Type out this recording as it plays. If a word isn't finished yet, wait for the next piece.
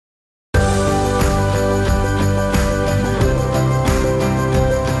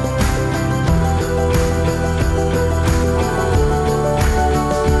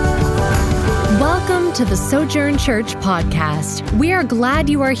to the Sojourn Church podcast. We are glad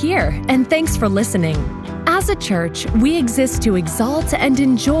you are here, and thanks for listening. As a church, we exist to exalt and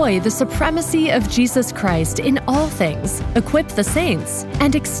enjoy the supremacy of Jesus Christ in all things, equip the saints,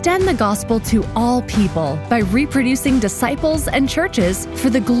 and extend the gospel to all people by reproducing disciples and churches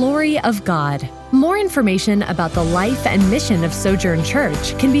for the glory of God. More information about the life and mission of Sojourn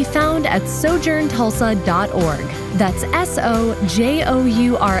Church can be found at sojourntulsa.org. That's SOJOURN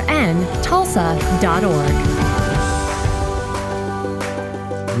Tulsa.org.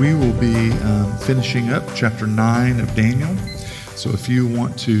 We will be finishing up chapter 9 of Daniel. So if you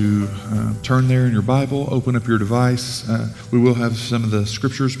want to turn there in your Bible, open up your device. We will have some of the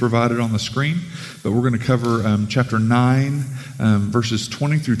scriptures provided on the screen, but we're going to cover chapter 9, verses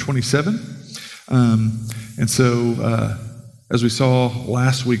 20 through 27. And so as we saw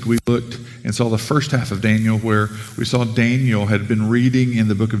last week, we looked and saw the first half of Daniel, where we saw Daniel had been reading in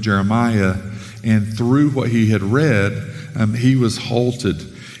the book of Jeremiah, and through what he had read, he was halted.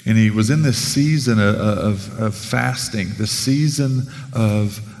 And he was in this season of fasting, this season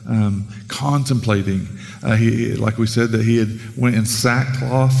of contemplating. Like we said, that he had went in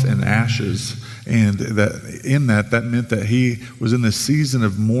sackcloth and ashes. And that meant that he was in this season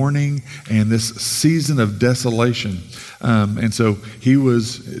of mourning and this season of desolation. And so he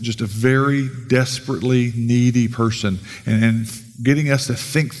was just a very desperately needy person. And getting us to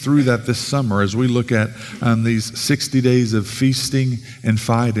think through that this summer as we look at these 60 days of feasting and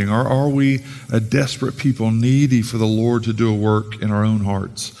fighting. Are we a desperate people needy for the Lord to do a work in our own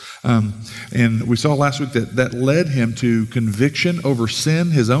hearts? And we saw last week that led him to conviction over sin,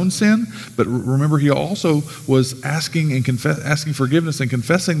 his own sin. But remember, he also was asking forgiveness and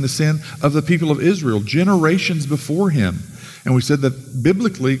confessing the sin of the people of Israel, generations before him. And we said that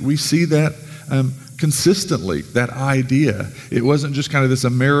biblically we see that consistently, that idea. It wasn't just kind of this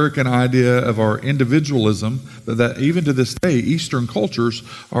American idea of our individualism, but that even to this day, Eastern cultures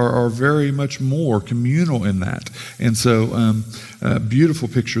are very much more communal in that. And so a beautiful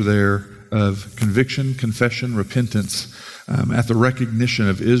picture there of conviction, confession, repentance at the recognition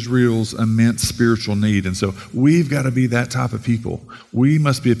of Israel's immense spiritual need. And so we've got to be that type of people. We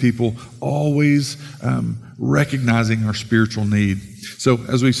must be a people always recognizing our spiritual need. So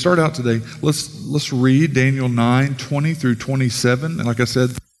as we start out today, let's read Daniel 9, 20 through 27. And like I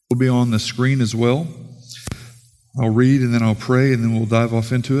said, it'll be on the screen as well. I'll read and then I'll pray and then we'll dive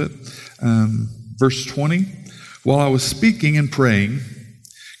off into it. Verse 20, while I was speaking and praying,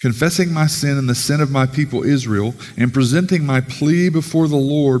 confessing my sin and the sin of my people Israel, and presenting my plea before the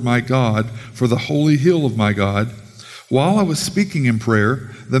Lord my God for the holy hill of my God, while I was speaking in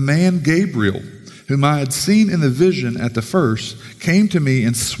prayer, the man Gabriel, whom I had seen in the vision at the first, came to me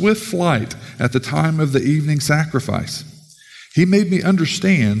in swift flight at the time of the evening sacrifice. He made me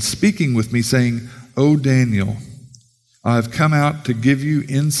understand, speaking with me, saying, O Daniel, I have come out to give you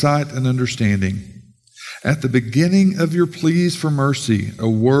insight and understanding. At the beginning of your pleas for mercy, a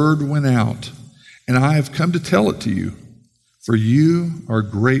word went out, and I have come to tell it to you, for you are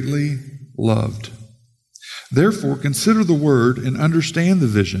greatly loved. Therefore, consider the word and understand the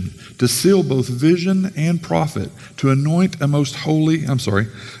vision, to seal both vision and prophet, to anoint a most holy, understand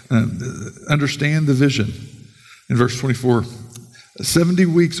the vision. In verse 24, 70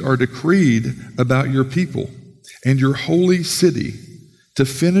 weeks are decreed about your people and your holy city to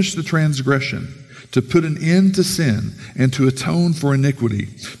finish the transgression, to put an end to sin and to atone for iniquity,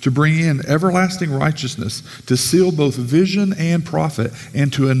 to bring in everlasting righteousness, to seal both vision and prophet,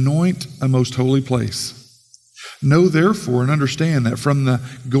 and to anoint a most holy place. Know therefore and understand that from the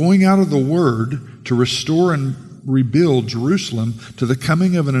going out of the word to restore and rebuild Jerusalem to the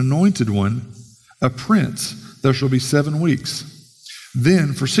coming of an anointed one, a prince, there shall be 7 weeks.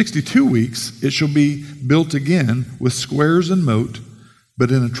 Then for 62 weeks it shall be built again with squares and moat,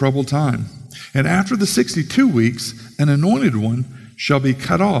 but in a troubled time. And after the 62 weeks, an anointed one shall be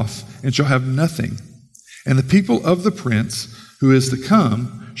cut off and shall have nothing. And the people of the prince who is to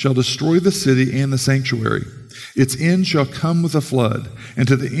come shall destroy the city and the sanctuary. Its end shall come with a flood, and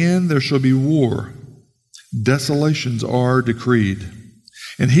to the end there shall be war. Desolations are decreed.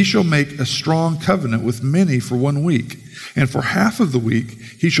 And he shall make a strong covenant with many for 1 week. And for half of the week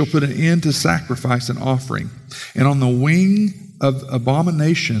he shall put an end to sacrifice and offering. And on the wing of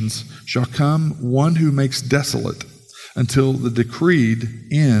abominations shall come one who makes desolate, until the decreed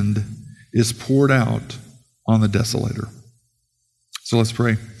end is poured out on the desolator. So let's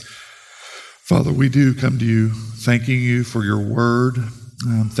pray. Father, we do come to you thanking you for your word,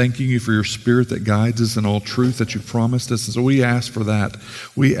 thanking you for your spirit that guides us in all truth that you've promised us. And so we ask for that.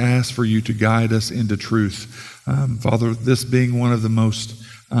 We ask for you to guide us into truth. Father, this being one of the most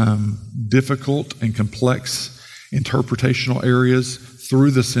difficult and complex interpretational areas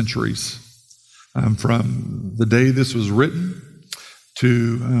through the centuries. From the day this was written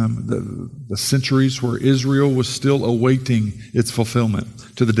to the centuries where Israel was still awaiting its fulfillment,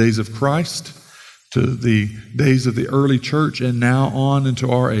 to the days of Christ, to the days of the early church, and now on into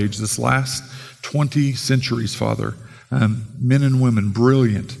our age, this last 20 centuries, Father. Men and women,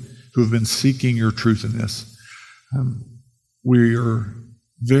 brilliant, who have been seeking your truth in this. We are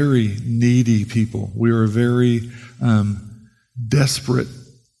very needy people. We are a very desperate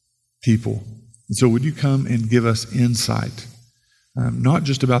people. And so would you come and give us insight, not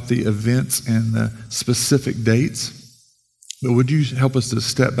just about the events and the specific dates, but would you help us to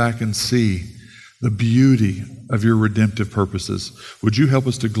step back and see the beauty of your redemptive purposes? Would you help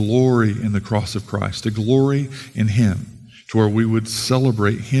us to glory in the cross of Christ, to glory in Him, to where we would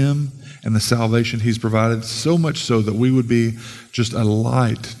celebrate Him and the salvation He's provided, so much so that we would be just a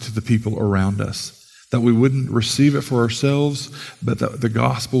light to the people around us, that we wouldn't receive it for ourselves, but that the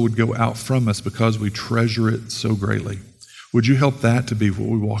gospel would go out from us because we treasure it so greatly. Would you help that to be what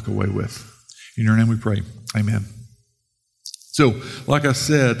we walk away with? In your name we pray. Amen. So, like I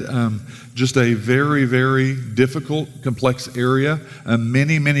said, just a very, very difficult, complex area.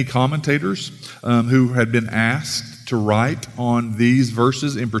 Many commentators who had been asked to write on these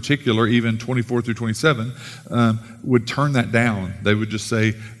verses in particular, even 24 through 27, would turn that down. They would just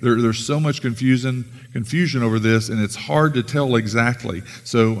say, there's so much confusion over this, and it's hard to tell exactly.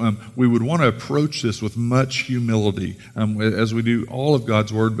 So we would want to approach this with much humility as we do all of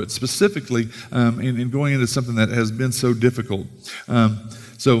God's Word, but specifically in going into something that has been so difficult.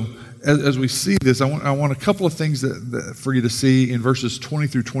 So as we see this, I want a couple of things that for you to see in verses 20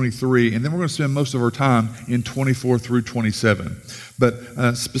 through 23, and then we're going to spend most of our time in 24 through 27.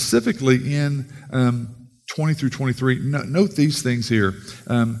 But specifically in 20 through 23, note these things here.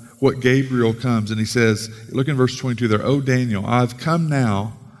 What Gabriel comes and he says, look in verse 22 there, "O Daniel, I've come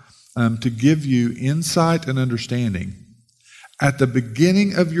now to give you insight and understanding. At the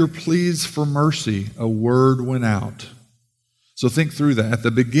beginning of your pleas for mercy, a word went out." So think through that. At the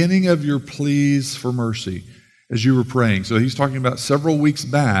beginning of your pleas for mercy, as you were praying. So he's talking about several weeks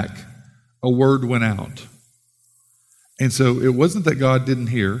back, a word went out. And so it wasn't that God didn't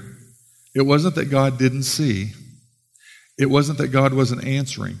hear. It wasn't that God didn't see. It wasn't that God wasn't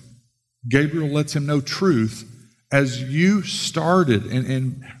answering. Gabriel lets him know truth. As you started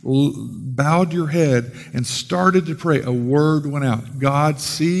and bowed your head and started to pray, a word went out. God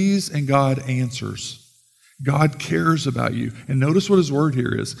sees and God answers. God cares about you. And notice what his word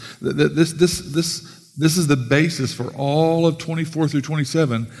here is. This is the basis for all of 24 through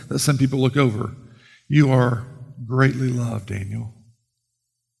 27 that some people look over. You are greatly loved, Daniel,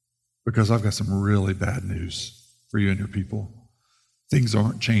 because I've got some really bad news for you and your people. Things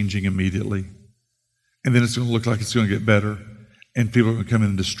aren't changing immediately. And then it's going to look like it's going to get better, and people are going to come in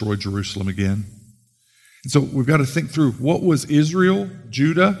and destroy Jerusalem again. And so we've got to think through, what was Israel,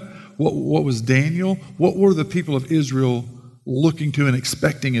 Judah? What was Daniel? What were the people of Israel looking to and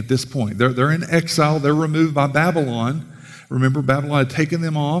expecting at this point? They're in exile. They're removed by Babylon. Remember, Babylon had taken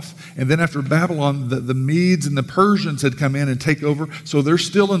them off. And then after Babylon, the Medes and the Persians had come in and take over. So they're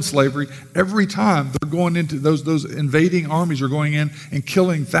still in slavery. Every time they're going into those invading armies are going in and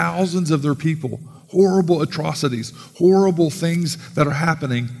killing thousands of their people. Horrible atrocities, horrible things that are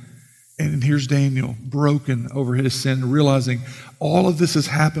happening. And here's Daniel, broken over his sin, realizing all of this has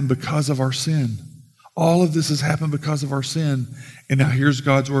happened because of our sin. All of this has happened because of our sin. And now here's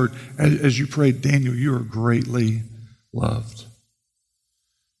God's word. As you prayed, Daniel, you are greatly loved.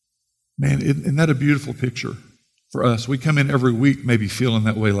 Man, isn't that a beautiful picture for us? We come in every week maybe feeling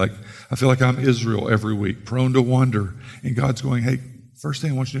that way, like I feel like I'm Israel every week, prone to wonder. And God's going, hey, first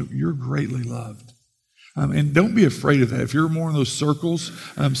thing I want you to know, you're greatly loved. And don't be afraid of that. If you're more in those circles,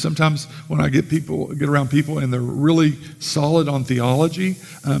 sometimes when I get around people and they're really solid on theology,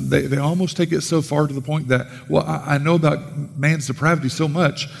 they almost take it so far to the point that, well, I know about man's depravity so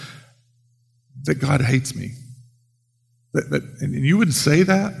much that God hates me. And you wouldn't say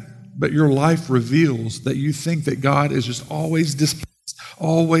that, but your life reveals that you think that God is just always displeased,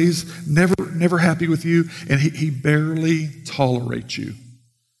 always never happy with you, and he barely tolerates you.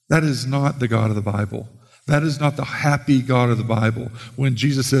 That is not the God of the Bible. That is not the happy God of the Bible. When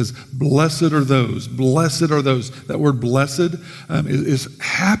Jesus says, blessed are those, that word blessed is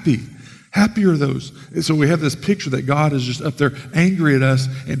happy. Happy are those. And so we have this picture that God is just up there angry at us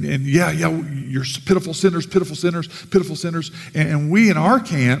and you're pitiful sinners. And we in our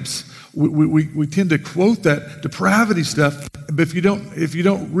camps we tend to quote that depravity stuff, but if you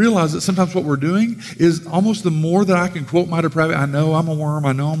don't realize that sometimes what we're doing is almost the more that I can quote my depravity, I know I'm a worm,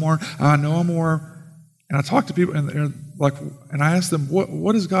 I know I'm a worm, I know I'm a worm. And I talk to people and I ask them,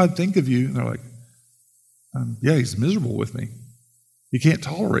 what does God think of you? And they're like, yeah, he's miserable with me. He can't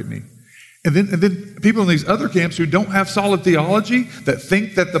tolerate me. And then people in these other camps who don't have solid theology, that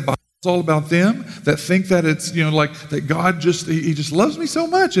think that the Bible is all about them, that think that it's, that God he just loves me so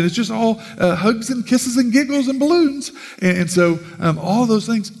much, and it's just all hugs and kisses and giggles and balloons. And so all those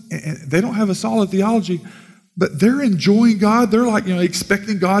things, and they don't have a solid theology, but they're enjoying God. They're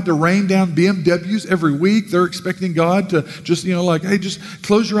expecting God to rain down BMWs every week. They're expecting God to just, hey, just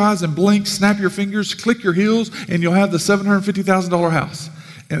close your eyes and blink, snap your fingers, click your heels, and you'll have the $750,000 house.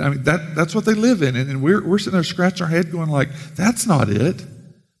 And I mean, that's what they live in. And we're sitting there scratching our head going that's not it.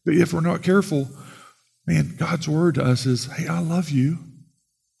 But if we're not careful, man, God's word to us is, hey, I love you.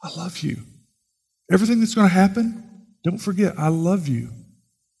 I love you. Everything that's going to happen, don't forget, I love you.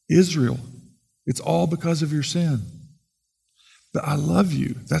 Israel, it's all because of your sin. But I love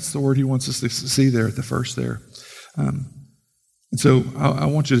you. That's the word he wants us to see there at the first there. And so I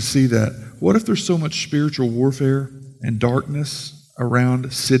want you to see that. What if there's so much spiritual warfare and darkness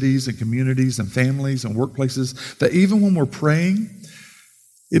around cities and communities and families and workplaces that even when we're praying,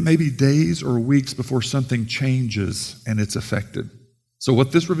 it may be days or weeks before something changes and it's affected. So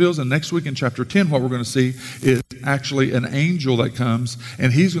what this reveals, and next week in chapter 10, what we're going to see is actually an angel that comes,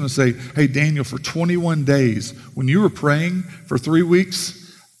 and he's going to say, hey, Daniel, for 21 days, when you were praying for 3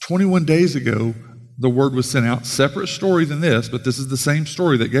 weeks, 21 days ago, the word was sent out. Separate story than this, but this is the same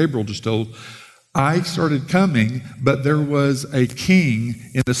story that Gabriel just told. I started coming, but there was a king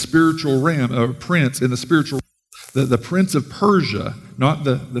in the spiritual realm, a prince in the spiritual realm, the prince of Persia, not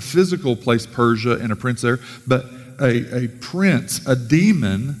the physical place Persia and a prince there, but a prince, a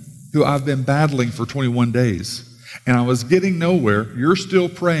demon who I've been battling for 21 days. And I was getting nowhere. You're still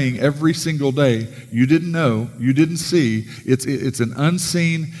praying every single day. You didn't know, you didn't see. It's an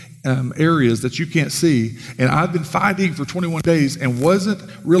unseen areas that you can't see. And I've been fighting for 21 days and wasn't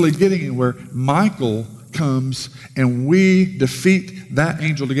really getting anywhere. Michael comes and we defeat that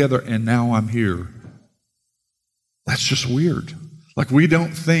angel together, and now I'm here. That's just weird. We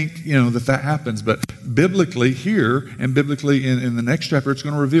don't think, that happens, but biblically here and biblically in the next chapter, it's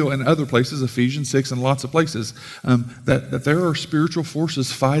going to reveal in other places, Ephesians 6 and lots of places, that there are spiritual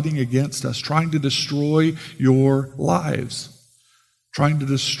forces fighting against us, trying to destroy your lives, trying to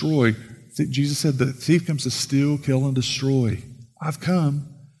destroy. Jesus said the thief comes to steal, kill, and destroy. I've come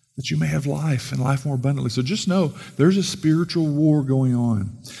that you may have life and life more abundantly. So just know there's a spiritual war going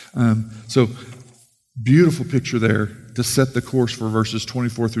on. So beautiful picture there to set the course for verses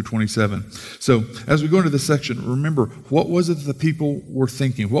 24 through 27. So as we go into this section, remember, what was it the people were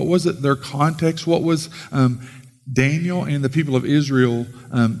thinking? What was it, their context? What was Daniel and the people of Israel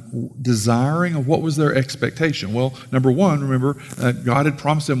desiring, and what was their expectation? Well, number one, remember, God had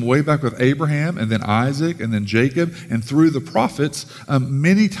promised them way back with Abraham and then Isaac and then Jacob and through the prophets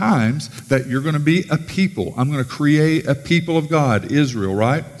many times that you're going to be a people. I'm going to create a people of God, Israel,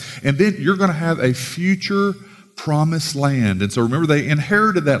 right? And then you're going to have a future promised land. And so remember, they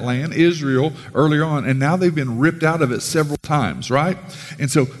inherited that land, Israel, earlier on, and now they've been ripped out of it several times, right?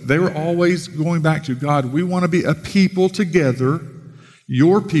 And so they were always going back to God. We want to be a people together,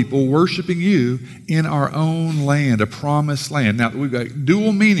 your people, worshiping you in our own land, a promised land. Now, we've got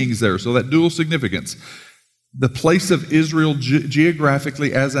dual meanings there, so that dual significance. The place of Israel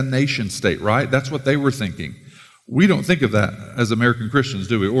geographically as a nation state, right? That's what they were thinking. We don't think of that as American Christians,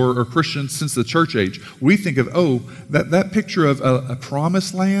 do we? Or Christians since the church age. We think of, that picture of a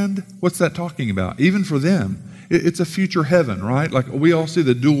promised land, what's that talking about? Even for them, it's a future heaven, right? We all see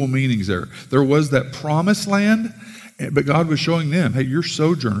the dual meanings there. There was that promised land, but God was showing them, hey, you're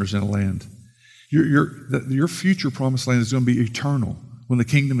sojourners in a land. Your future promised land is going to be eternal when the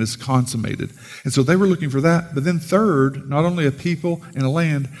kingdom is consummated. And so they were looking for that. But then third, not only a people and a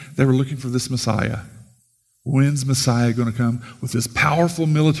land, they were looking for this Messiah. When's Messiah going to come with his powerful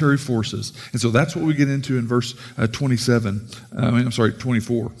military forces? And so that's what we get into in verse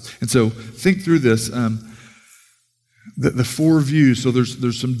 24. And so think through this. The four views. So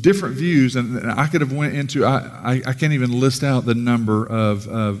there's some different views, and I could have went into. I can't even list out the number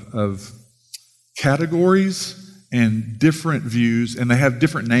of categories and different views, and they have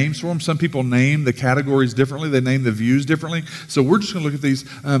different names for them. Some people name the categories differently. They name the views differently. So we're just going to look at these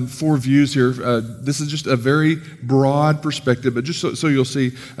 4 views here. This is just a very broad perspective, but just so you'll see,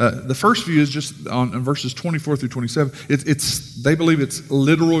 the first view is just on verses 24 through 27. They believe it's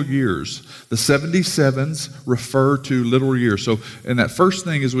literal years. The 77s refer to literal years. So, and that first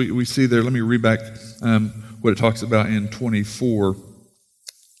thing is we see there, let me read back what it talks about in 24.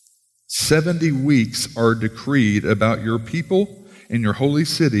 70 weeks are decreed about your people and your holy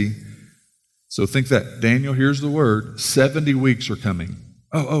city. So think that. Daniel, here's the word. 70 weeks are coming.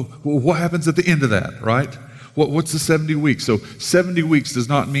 Well, what happens at the end of that, right? What's the 70 weeks? So 70 weeks does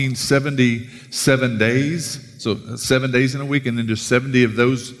not mean 77 days. So 7 days in a week and then just 70 of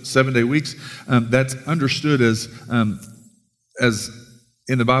those 7-day weeks. That's understood as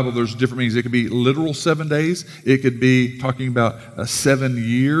in the Bible, there's different meanings. It could be literal 7 days. It could be talking about 7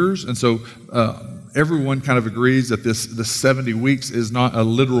 years. And so everyone kind of agrees that the 70 weeks is not a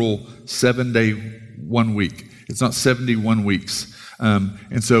literal 7-day 1 week. It's not 71 weeks.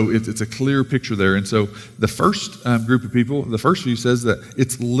 And so it's a clear picture there. And so the first group of people, the first view says that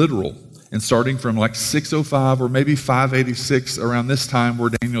it's literal. And starting from like 605 or maybe 586 around this time where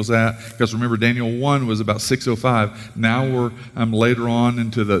Daniel's at, because remember Daniel 1 was about 605. Now we're later on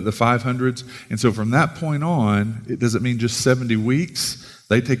into the 500s. And so from that point on, it doesn't mean just 70 weeks.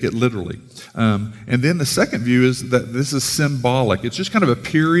 They take it literally. And then the second view is that this is symbolic. It's just kind of a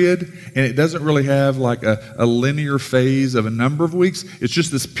period, and it doesn't really have like a linear phase of a number of weeks. It's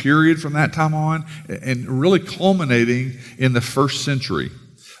just this period from that time on and really culminating in the first century.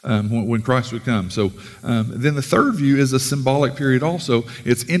 When Christ would come. So then the third view is a symbolic period also.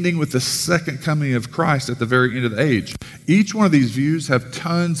 It's ending with the second coming of Christ at the very end of the age. Each one of these views have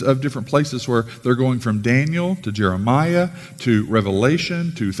tons of different places where they're going from Daniel to Jeremiah to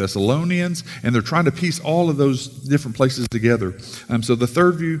Revelation to Thessalonians, and they're trying to piece all of those different places together. So the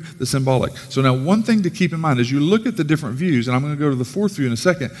third view, the symbolic. So now one thing to keep in mind as you look at the different views, and I'm going to go to the fourth view in a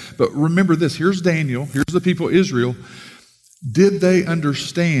second, but remember this, here's Daniel, here's the people of Israel. Did they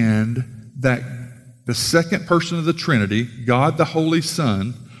understand that the second person of the Trinity, God the Holy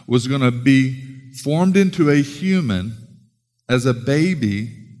Son, was going to be formed into a human as a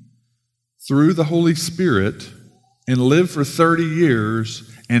baby through the Holy Spirit and live for 30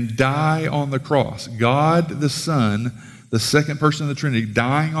 years and die on the cross? God the Son, the second person of the Trinity,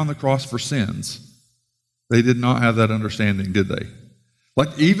 dying on the cross for sins. They did not have that understanding, did they?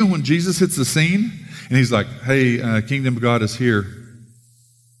 Like even when Jesus hits the scene and he's like, hey, kingdom of God is here.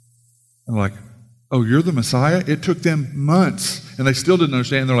 I'm like, oh, you're the Messiah? It took them months and they still didn't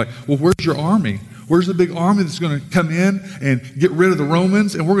understand. They're like, well, where's your army? Where's the big army that's going to come in and get rid of the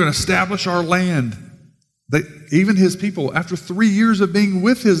Romans and we're going to establish our land? Even his people, after 3 years of being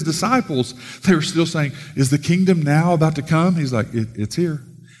with his disciples, they were still saying, is the kingdom now about to come? He's like, it's here.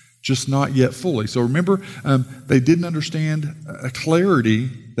 Just not yet fully. So remember, they didn't understand a clarity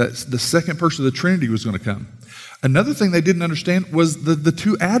that the second person of the Trinity was going to come. Another thing they didn't understand was the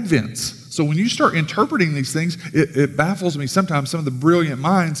two advents. So when you start interpreting these things, it baffles me sometimes, some of the brilliant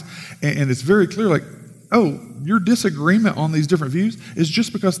minds, and it's very clear like, oh, your disagreement on these different views is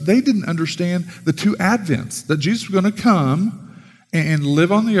just because they didn't understand the two advents, that Jesus was going to come and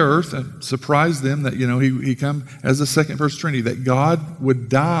live on the earth and surprise them that, he come as the second person Trinity, that God would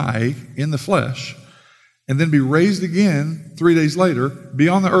die in the flesh and then be raised again 3 days later, be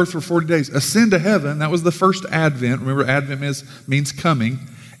on the earth for 40 days, ascend to heaven. That was the first advent. Remember, advent means coming.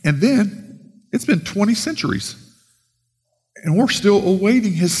 And then it's been 20 centuries. And we're still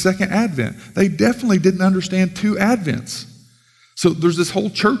awaiting his second advent. They definitely didn't understand two advents. So there's this whole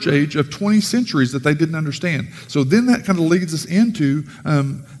church age of 20 centuries that they didn't understand. So then that kind of leads us into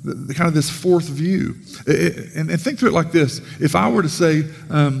the kind of this fourth view. And think through it like this. If I were to say,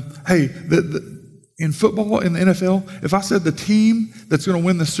 hey, in football, in the NFL, if I said the team that's going to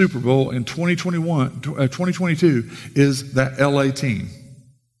win the Super Bowl in 2022 is that LA team,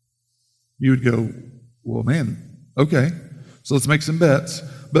 you would go, well, man, okay, so let's make some bets.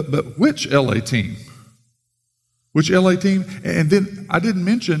 But which LA team? Which LA team? And then I didn't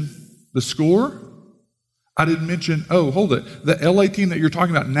mention the score. I didn't mention, hold it. The LA team that you're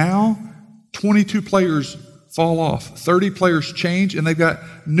talking about now, 22 players fall off. 30 players change, and they've got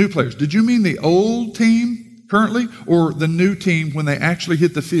new players. Did you mean the old team currently or the new team when they actually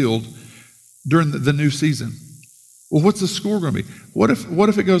hit the field during the new season? Well, what's the score going to be? What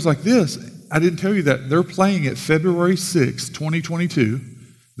if it goes like this? I didn't tell you that they're playing it February 6, 2022.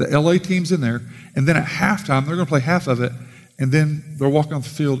 The LA team's in there, and then at halftime, they're going to play half of it, and then they're walking off the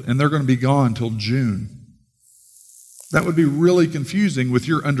field, and they're going to be gone until June. That would be really confusing with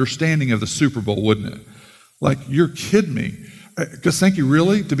your understanding of the Super Bowl, wouldn't it? Like, you're kidding me. Because thank you,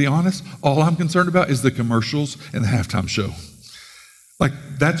 really, to be honest, all I'm concerned about is the commercials and the halftime show. Like,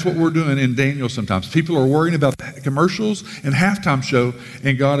 that's what we're doing in Daniel sometimes. People are worrying about the commercials and halftime show,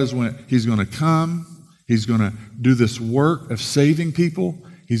 and God He's going to come. He's going to do this work of saving people.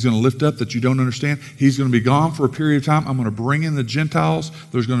 He's going to lift up that you don't understand. He's going to be gone for a period of time. I'm going to bring in the Gentiles.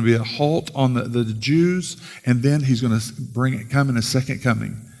 There's going to be a halt on the Jews, and then he's going to come in a second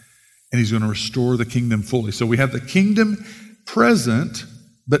coming, and he's going to restore the kingdom fully. So we have the kingdom present,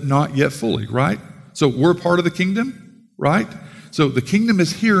 but not yet fully, right? So we're part of the kingdom, right? So the kingdom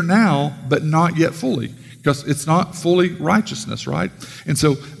is here now, but not yet fully, because it's not fully righteousness, right? And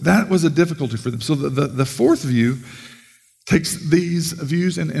so that was a difficulty for them. So the fourth view takes these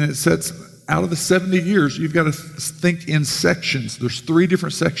views and it sets out of the 70 years, you've got to think in sections. There's 3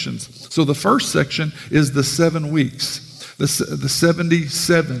 different sections. So the first section is the 7 weeks. The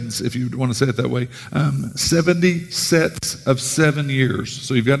 77s, if you want to say it that way, 70 sets of 7 years.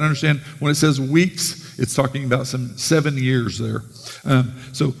 So you've got to understand when it says weeks, it's talking about some 7 years there.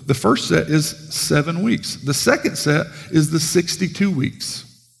 So the first set is 7 weeks. The second set is the 62 weeks.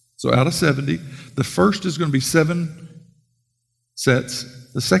 So out of 70, the first is going to be 7 sets.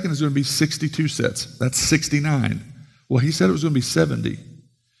 The second is going to be 62 sets. That's 69. Well, he said it was going to be 70.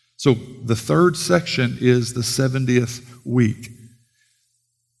 So the third section is the 70th week.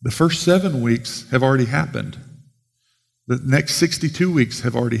 The first 7 weeks have already happened. The next 62 weeks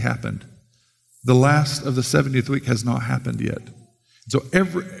have already happened. The last of the 70th week has not happened yet. So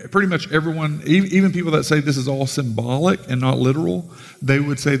pretty much everyone, even people that say this is all symbolic and not literal, they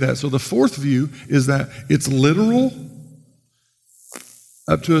would say that. So the fourth view is that it's literal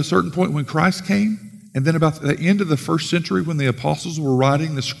up to a certain point when Christ came, and then about the end of the first century when the apostles were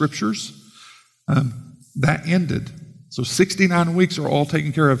writing the scriptures, that ended. So 69 weeks are all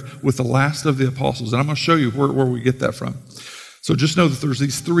taken care of with the last of the apostles. And I'm going to show you where we get that from. So just know that there's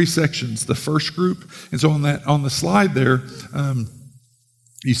these 3 sections, the first group. And so on the slide there,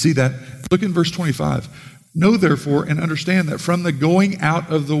 you see that. Look in verse 25. Know therefore and understand that from the going out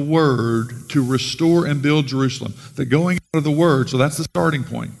of the word to restore and build Jerusalem, the going out of the word, so that's the starting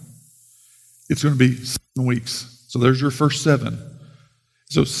point. It's going to be 7 weeks. So there's your first 7.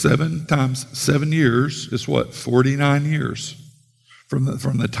 So 7 times 7 years is what? 49 years. From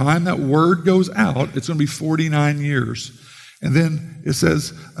the time that word goes out, it's going to be 49 years. And then it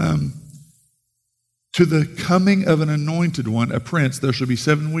says, to the coming of an anointed one, a prince, there shall be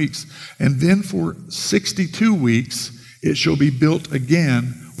 7 weeks. And then for 62 weeks, it shall be built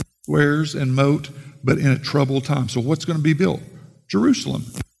again with squares and moat, but in a troubled time. So what's going to be built? Jerusalem,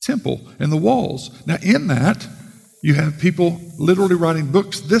 temple, and the walls. Now in that, you have people literally writing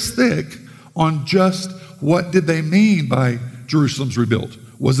books this thick on just what did they mean by Jerusalem's rebuilt.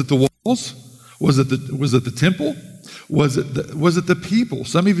 Was it the walls? Was it the temple? Was it the people?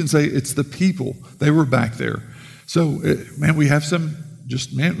 Some even say it's the people. They were back there. So, we have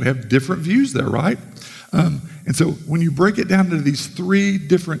we have different views there, right? And so when you break it down into these 3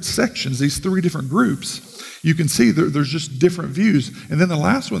 different sections, these 3 different groups, you can see there's just different views. And then the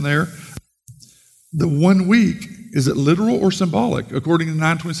last one there, the 1 week, is it literal or symbolic? According to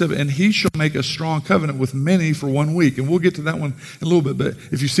 9:27, and he shall make a strong covenant with many for 1 week. And we'll get to that one in a little bit. But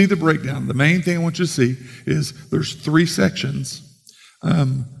if you see the breakdown, the main thing I want you to see is there's 3 sections.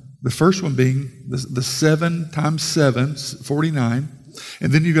 The first one being the 7 times 7, 49.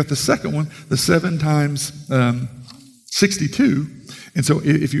 And then you got the second one, the 7 times 62. And so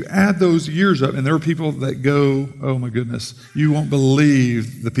if you add those years up, and there are people that go, oh my goodness, you won't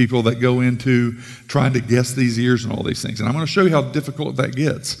believe the people that go into trying to guess these years and all these things. And I'm going to show you how difficult that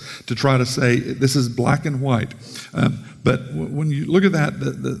gets to try to say this is black and white. But when you look at that,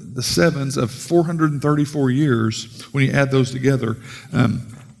 the 7s of 434 years, when you add those together,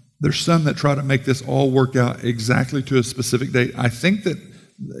 there's some that try to make this all work out exactly to a specific date. I think that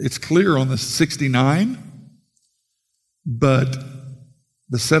it's clear on the 69, but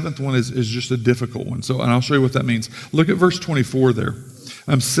the 7th one is just a difficult one. So, and I'll show you what that means. Look at verse 24 there.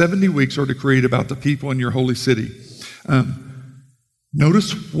 70 weeks are decreed about the people in your holy city.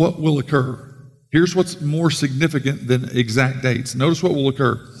 Notice what will occur. Here's what's more significant than exact dates. Notice what will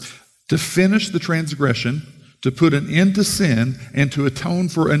occur. To finish the transgression, to put an end to sin, and to atone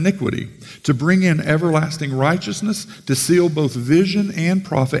for iniquity, to bring in everlasting righteousness, to seal both vision and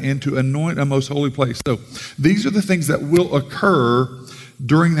prophet, and to anoint a most holy place. So these are the things that will occur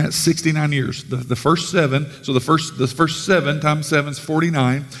during that 69 years. The first 7, so the first 7 times 7 is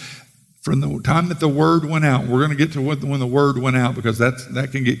 49. From the time that the word went out, we're going to get to when the word went out, because that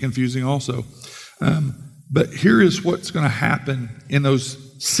can get confusing also. But here is what's going to happen in those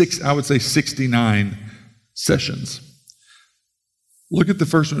 69 sessions. Look at the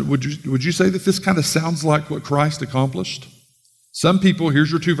first one. Would you say that this kind of sounds like what Christ accomplished? Some people,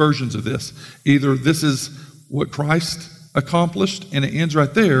 here's your two versions of this. Either this is what Christ accomplished and it ends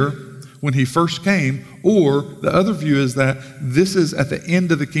right there when he first came, or the other view is that this is at the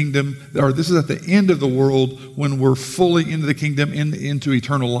end of the kingdom, or this is at the end of the world when we're fully into the kingdom, into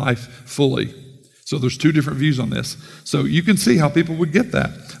eternal life fully. So there's two different views on this. So you can see how people would get that.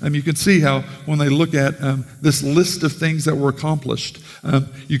 You can see how when they look at this list of things that were accomplished,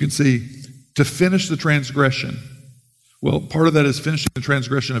 you can see to finish the transgression. Well, part of that is finishing the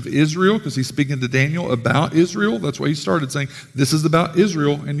transgression of Israel, because he's speaking to Daniel about Israel. That's why he started saying, this is about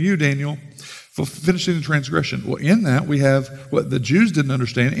Israel and you, Daniel, for finishing the transgression. Well, in that we have what the Jews didn't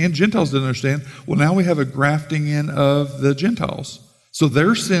understand and Gentiles didn't understand. Well, now we have a grafting in of the Gentiles. So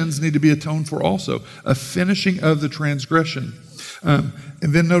their sins need to be atoned for also, a finishing of the transgression. And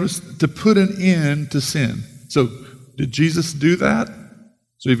then notice, to put an end to sin. So did Jesus do that?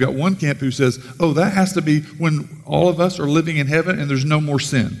 So you've got one camp who says, oh, that has to be when all of us are living in heaven and there's no more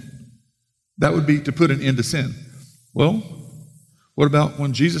sin. That would be to put an end to sin. Well, what about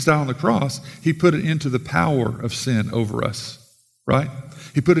when Jesus died on the cross? He put it into the power of sin over us, right?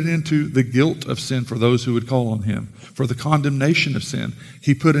 He put it into the guilt of sin for those who would call on him, for the condemnation of sin.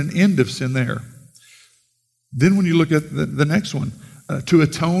 He put an end of sin there. Then when you look at the next one, to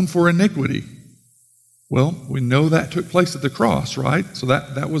atone for iniquity. Well, we know that took place at the cross, right? So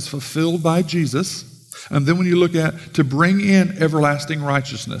that was fulfilled by Jesus. And then when you look at to bring in everlasting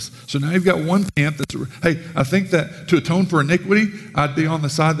righteousness. So now you've got one camp that's, hey, I think that to atone for iniquity, I'd be on the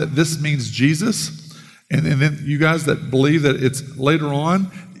side that this means Jesus. And then you guys that believe that it's later on,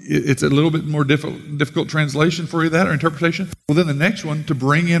 it's a little bit more difficult translation for you, that, or interpretation. Well, then the next one, to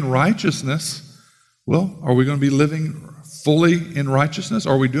bring in righteousness. Well, are we going to be living fully in righteousness?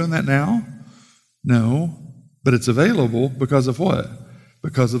 Are we doing that now? No, but it's available because of what?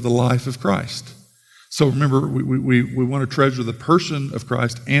 Because of the life of Christ. So remember, we want to treasure the person of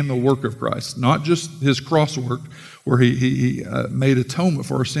Christ and the work of Christ, not just his cross work where he made atonement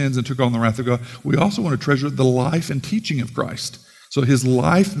for our sins and took on the wrath of God. We also want to treasure the life and teaching of Christ. So his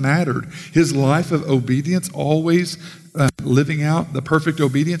life mattered. His life of obedience, always living out the perfect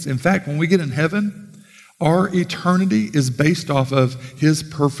obedience. In fact, when we get in heaven, our eternity is based off of his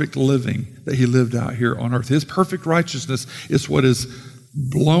perfect living that he lived out here on earth. His perfect righteousness is what is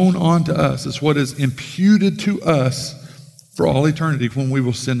blown onto us. It's what is imputed to us for all eternity when we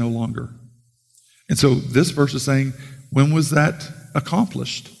will sin no longer. And so this verse is saying, when was that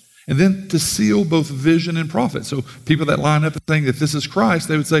accomplished? And then to seal both vision and prophet. So people that line up and saying that this is Christ,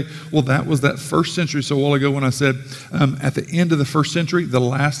 they would say, well, that was that first century. So a while ago when I said at the end of the first century, the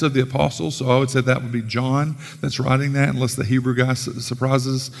last of the apostles. So I would say that would be John that's writing that, unless the Hebrew guy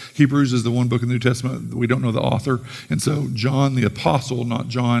surprises. Hebrews is the one book in the New Testament. We don't know the author. And so John the apostle, not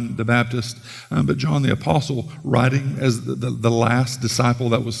John the Baptist, but John the apostle writing as the last disciple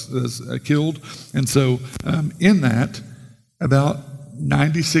that was killed. And so in that, about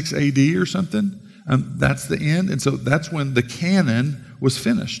 96 AD or something, that's the end. And so that's when the canon was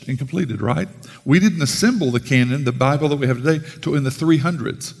finished and completed, right? We didn't assemble the canon, the Bible that we have today, till in the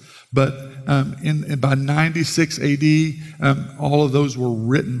 300s. But by 96 AD, all of those were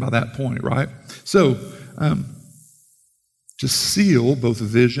written by that point, right? So to seal both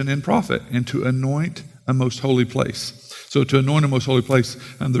vision and prophet, and to anoint a most holy place. So to anoint a most holy place,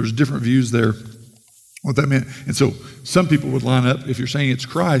 there's different views there what that meant. And so some people would line up, if you're saying it's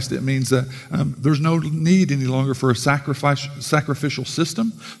Christ, it means that there's no need any longer for a sacrificial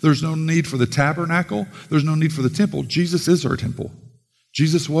system. There's no need for the tabernacle. There's no need for the temple. Jesus is our temple.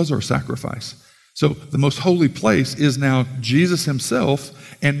 Jesus was our sacrifice. So the most holy place is now Jesus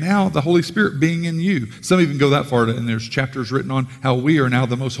himself, and now the Holy Spirit being in you. Some even go that far, and there's chapters written on how we are now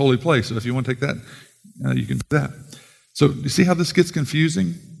the most holy place. So if you want to take that, you can do that. So you see how this gets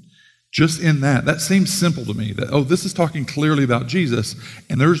confusing? Just in that seems simple to me, that, oh, this is talking clearly about Jesus,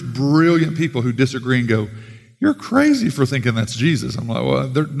 and there's brilliant people who disagree and go, you're crazy for thinking that's Jesus. I'm like, well,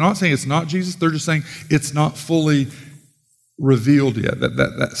 they're not saying it's not Jesus, they're just saying it's not fully revealed yet.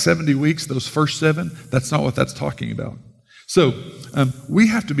 That 70 weeks, those first 7, that's not what that's talking about. So we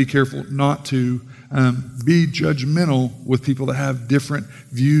have to be careful not to be judgmental with people that have different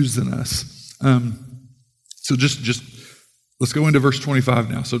views than us. So just let's go into verse 25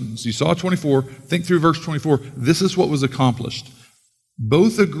 now. So you saw 24, think through verse 24. This is what was accomplished.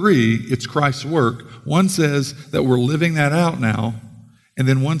 Both agree it's Christ's work. One says that we're living that out now, and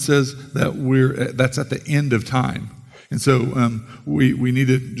then one says that that's at the end of time. And so we need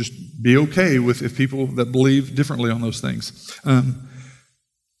to just be okay with if people that believe differently on those things.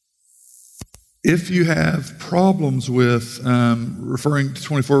 If you have problems with referring to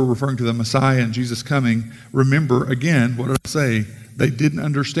 24, referring to the Messiah and Jesus coming, remember, again, what did I say? They didn't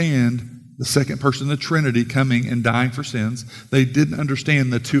understand the second person of the Trinity coming and dying for sins. They didn't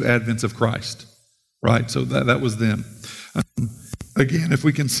understand the two advents of Christ, right? So that was them. Again, if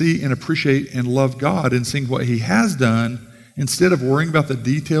we can see and appreciate and love God and seeing what He has done, instead of worrying about the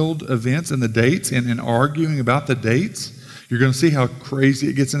detailed events and the dates and arguing about the dates, you're going to see how crazy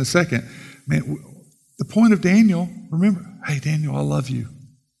it gets in a second. Man, the point of Daniel, remember, hey, Daniel, I love you.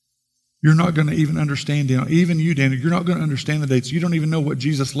 You're not going to even understand, Daniel. Even you, Daniel, you're not going to understand the dates. You don't even know what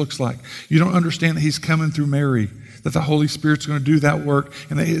Jesus looks like. You don't understand that He's coming through Mary, that the Holy Spirit's going to do that work,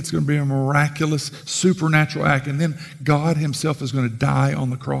 and that it's going to be a miraculous, supernatural act. And then God Himself is going to die on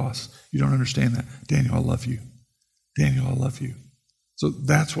the cross. You don't understand that. Daniel, I love you. Daniel, I love you. So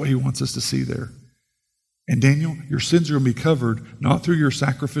that's what He wants us to see there. And Daniel, your sins are going to be covered, not through your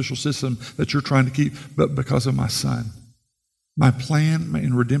sacrificial system that you're trying to keep, but because of my Son. My plan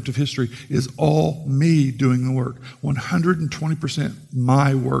in redemptive history is all me doing the work. 120%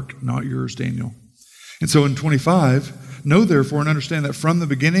 my work, not yours, Daniel. And so in 25, know therefore and understand that from the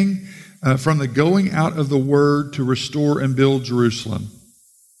beginning, from the going out of the word to restore and build Jerusalem.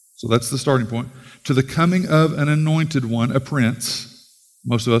 So that's the starting point. To the coming of an anointed one, a prince.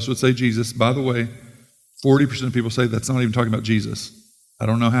 Most of us would say Jesus. By the way, 40% of people say that's not even talking about Jesus. I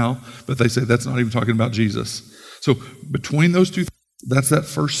don't know how, but they say that's not even talking about Jesus. So between those two, that's that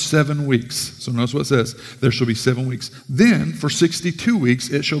first 7 weeks. So notice what it says. There shall be 7 weeks. Then for 62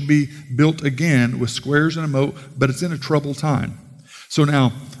 weeks, it shall be built again with squares and a moat, but it's in a troubled time. So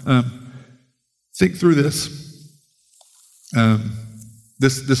now, think through this.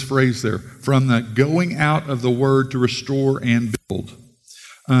 This phrase there, from the going out of the word to restore and build.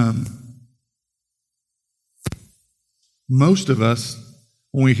 Most of us,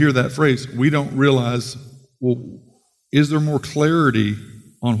 when we hear that phrase, we don't realize, well, is there more clarity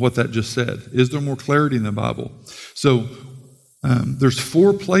on what that just said? Is there more clarity in the Bible? So there's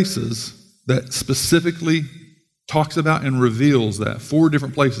 4 places that specifically talks about and reveals that. 4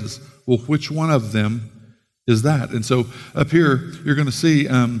 different places. Well, which one of them is that? And so up here, you're going to see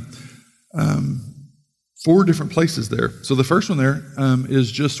 4 different places there. So the first one there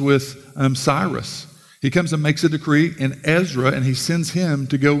is just with Cyrus. He comes and makes a decree, and Ezra, and he sends him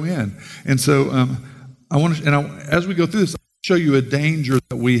to go in. And so as we go through this, I'll show you a danger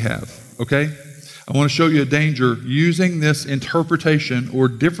that we have, okay? I want to show you a danger using this interpretation or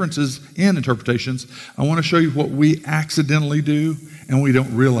differences in interpretations. I want to show you what we accidentally do, and we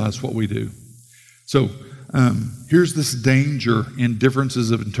don't realize what we do. So here's this danger in differences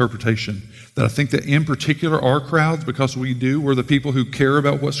of interpretation that I think that in particular our crowds, because we're the people who care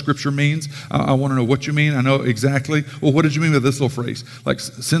about what Scripture means. I want to know what you mean. I know exactly. Well, what did you mean by this little phrase? Like,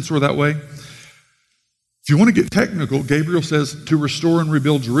 since we're that way. If you want to get technical, Gabriel says to restore and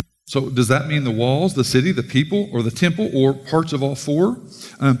rebuild Jerusalem. So does that mean the walls, the city, the people, or the temple, or parts of all 4?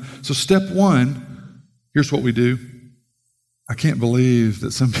 So step 1, here's what we do. I can't believe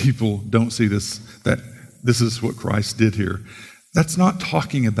that some people don't see this, that this is what Christ did here. That's not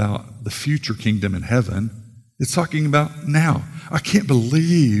talking about the future kingdom in heaven. It's talking about now. I can't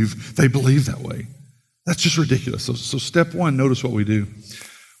believe they believe that way. That's just ridiculous. So step 1, notice what we do.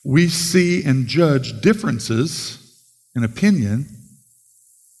 We see and judge differences in opinion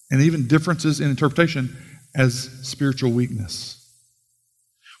and even differences in interpretation as spiritual weakness.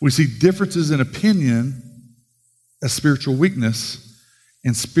 We see differences in opinion as spiritual weakness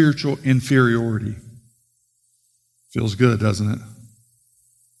and spiritual inferiority. Feels good, doesn't it?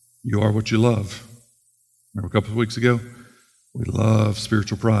 You are what you love. Remember a couple of weeks ago? We love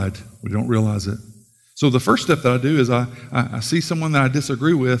spiritual pride. We don't realize it. So the first step that I do is I see someone that I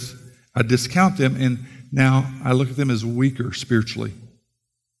disagree with, I discount them, and now I look at them as weaker spiritually.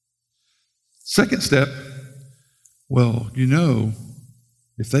 Second step, well,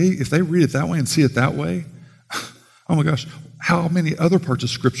 if they read it that way and see it that way, oh my gosh, how many other parts of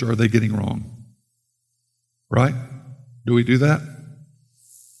Scripture are they getting wrong? Right? Do we do that?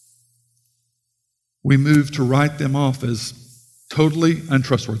 We move to write them off as totally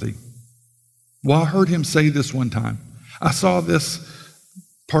untrustworthy. Well, I heard him say this one time. I saw this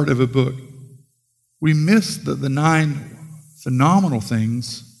part of a book. We miss the 9 phenomenal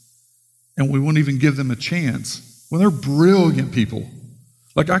things, and we won't even give them a chance when they're brilliant people.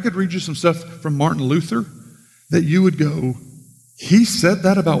 Like, I could read you some stuff from Martin Luther that you would go, he said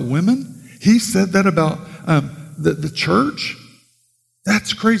that about women? He said that about the church?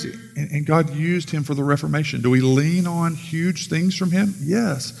 That's crazy. And God used him for the Reformation. Do we lean on huge things from him?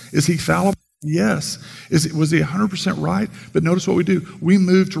 Yes. Is he fallible? Yes. Was he 100% right? But notice what we do. We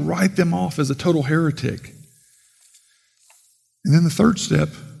move to write them off as a total heretic. And then the third step,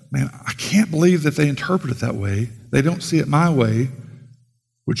 man, I can't believe that they interpret it that way. They don't see it my way,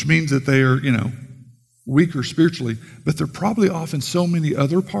 which means that they are, weaker spiritually. But they're probably off in so many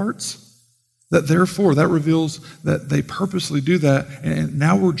other parts that therefore that reveals that they purposely do that. And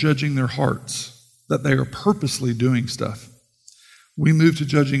now we're judging their hearts, that they are purposely doing stuff. We moved to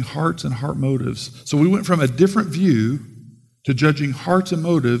judging hearts and heart motives. So we went from a different view to judging hearts and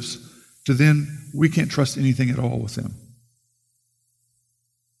motives to then we can't trust anything at all with them.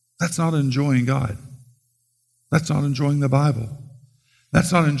 That's not enjoying God. That's not enjoying the Bible.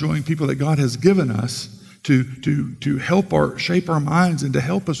 That's not enjoying people that God has given us to help shape our minds and to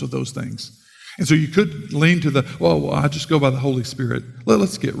help us with those things. And so you could lean to well, I just go by the Holy Spirit.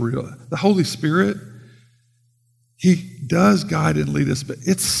 Let's get real. The Holy Spirit, He does guide and lead us, but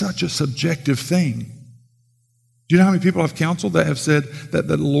it's such a subjective thing. Do you know how many people I've counseled that have said that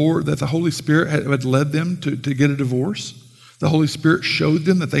the Holy Spirit had led them to get a divorce? The Holy Spirit showed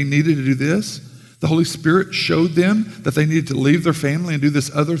them that they needed to do this. The Holy Spirit showed them that they needed to leave their family and do this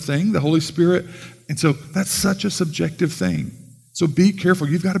other thing. The Holy Spirit, and so that's such a subjective thing. So be careful.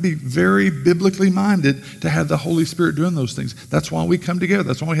 You've got to be very biblically minded to have the Holy Spirit doing those things. That's why we come together.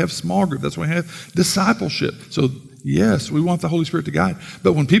 That's why we have small group. That's why we have discipleship. So yes, we want the Holy Spirit to guide.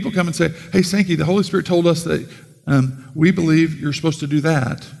 But when people come and say, hey, Sankey, the Holy Spirit told us that we believe you're supposed to do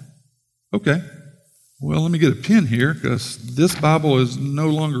that. Okay. Well, let me get a pen here because this Bible is no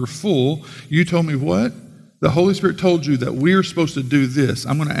longer full. You told me what? The Holy Spirit told you that we're supposed to do this.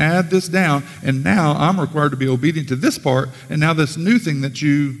 I'm going to add this down, and now I'm required to be obedient to this part, and now this new thing that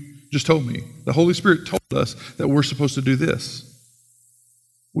you just told me. The Holy Spirit told us that we're supposed to do this.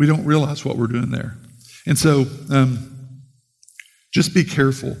 We don't realize what we're doing there. And so just be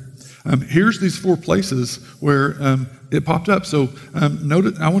careful. Here's these 4 places where it popped up. So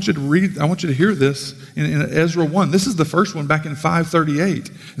notice, I want you to hear this in Ezra 1. This is the first one back in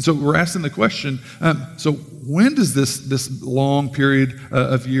 538. And so we're asking the question, so when does this long period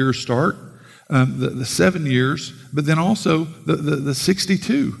of years start? The 7 years, but then also the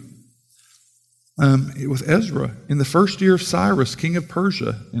 62. With Ezra, in the first year of Cyrus, king of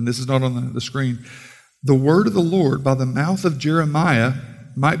Persia, and this is not on the screen, the word of the Lord by the mouth of Jeremiah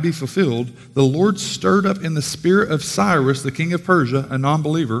might be fulfilled. The Lord stirred up in the spirit of Cyrus, the king of Persia, a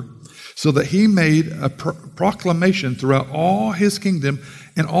non-believer, so that he made a proclamation throughout all his kingdom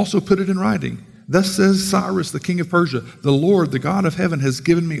and also put it in writing. Thus says Cyrus, the king of Persia, the Lord, the God of heaven, has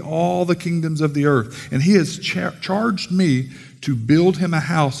given me all the kingdoms of the earth, and he has charged me to build him a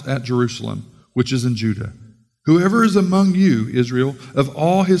house at Jerusalem, which is in Judah. Whoever is among you, Israel, of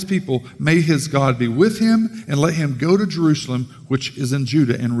all his people, may his God be with him, and let him go to Jerusalem, which is in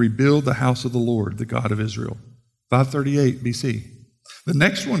Judah, and rebuild the house of the Lord, the God of Israel. 538 BC. The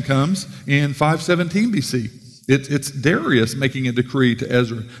next one comes in 517 BC. It's Darius making a decree to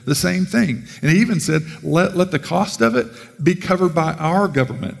Ezra. The same thing. And he even said, let the cost of it be covered by our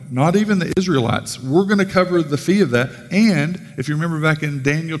government, not even the Israelites. We're going to cover the fee of that. And if you remember back in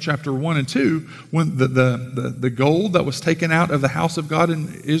Daniel chapter 1 and 2, when the gold that was taken out of the house of God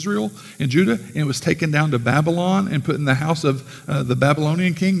in Israel, in Judah, and it was taken down to Babylon and put in the house of the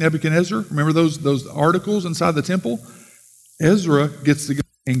Babylonian king Nebuchadnezzar. Remember those articles inside the temple? Ezra gets to go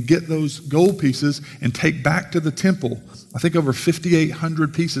and get those gold pieces and take back to the temple, I think over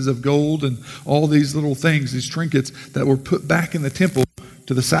 5,800 pieces of gold and all these little things, these trinkets that were put back in the temple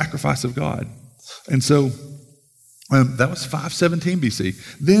to the sacrifice of God. And so that was 517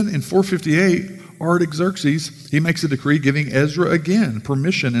 BC. Then in 458, Artaxerxes, he makes a decree giving Ezra again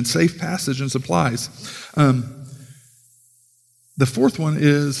permission and safe passage and supplies. The fourth one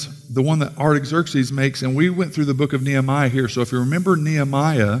is the one that Artaxerxes makes, and we went through the book of Nehemiah here. So if you remember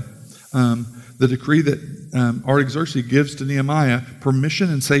Nehemiah, the decree that Artaxerxes gives to Nehemiah,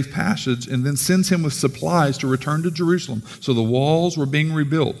 permission and safe passage, and then sends him with supplies to return to Jerusalem. So the walls were being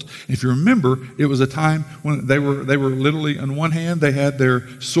rebuilt. If you remember, it was a time when they were literally, on one hand, they had their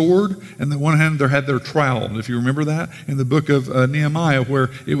sword, and on one hand, they had their trowel. If you remember that in the book of Nehemiah, where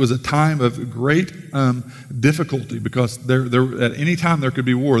it was a time of great difficulty, because there at any time there could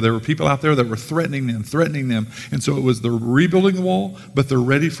be war. There were people out there that were threatening them. And so it was they're rebuilding the wall, but they're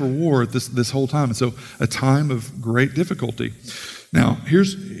ready for war at this whole time. And so a time of great difficulty. Now,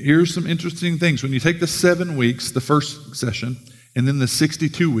 here's some interesting things. When you take the 7 weeks, the first session, and then the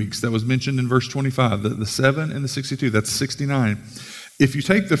 62 weeks that was mentioned in verse 25, the 7 and the 62, that's 69. If you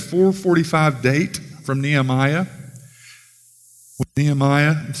take the 445 date from Nehemiah,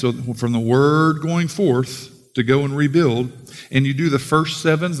 so from the word going forth, to go and rebuild, and you do the first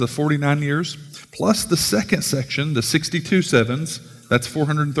sevens, the 49 years, plus the second section, the 62 sevens, that's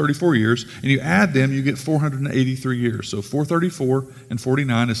 434 years, and you add them, you get 483 years. So 434 and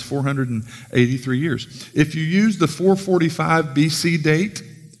 49 is 483 years. If you use the 445 BC date,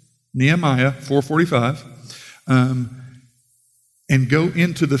 Nehemiah 445, and go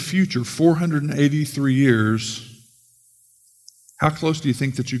into the future, 483 years, how close do you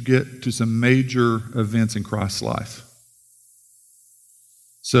think that you get to some major events in Christ's life?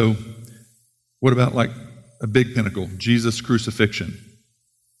 So, what about like a big pinnacle, Jesus' crucifixion?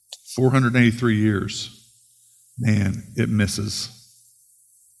 483 years. Man, it misses.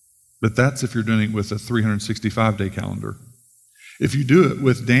 But that's if you're doing it with a 365-day calendar. If you do it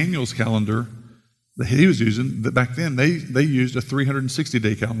with Daniel's calendar that he was using, that back then they used a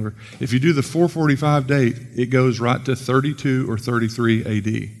 360-day calendar. If you do the 445 date, it goes right to 32 or 33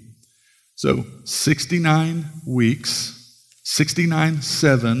 AD. So 69 weeks, 69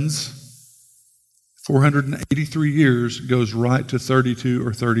 sevens, 483 years goes right to 32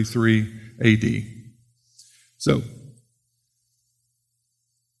 or 33 AD. So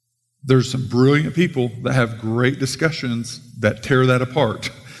there's some brilliant people that have great discussions that tear that apart.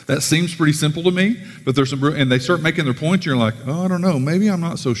 That seems pretty simple to me, but there's some, and they start making their points, and you're like, oh, I don't know, maybe I'm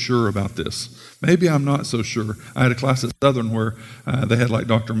not so sure about this. Maybe I'm not so sure. I had a class at Southern where they had like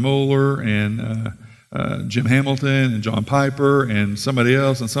Dr. Moeller and Jim Hamilton and John Piper and somebody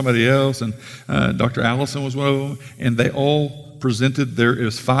else, and Dr. Allison was one of them, and they all presented there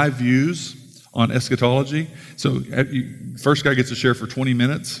is 5 views on eschatology. So first guy gets to share for 20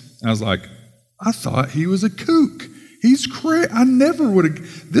 minutes, and I was like, I thought he was a kook. He's crazy. I never would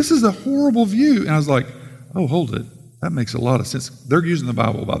have. This is a horrible view. And I was like, oh, hold it. That makes a lot of sense. They're using the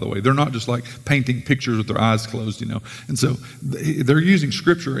Bible, by the way. They're not just like painting pictures with their eyes closed, And so they're using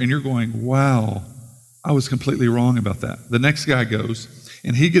Scripture, and you're going, wow, I was completely wrong about that. The next guy goes,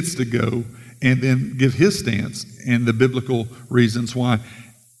 and he gets to go and then give his stance and the biblical reasons why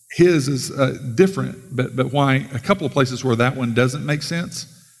his is different, but why a couple of places where that one doesn't make sense.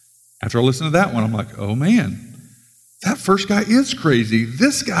 After I listen to that one, I'm like, oh man, that first guy is crazy.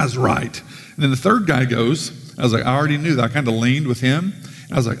 This guy's right. And then the third guy goes, I was like, I already knew that. I kind of leaned with him.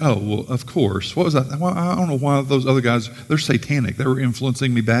 And I was like, oh, well, of course. What was that? Well, I don't know why those other guys, they're satanic. They were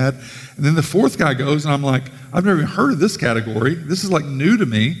influencing me bad. And then the fourth guy goes, and I'm like, I've never even heard of this category. This is like new to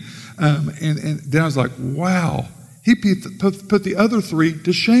me. And then I was like, wow, he put the other 3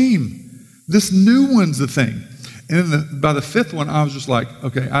 to shame. This new one's the thing. And then by the 5th one, I was just like,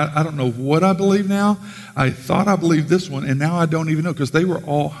 okay, I don't know what I believe now. I thought I believed this one, and now I don't even know, because they were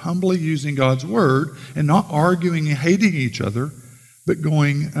all humbly using God's word and not arguing and hating each other, but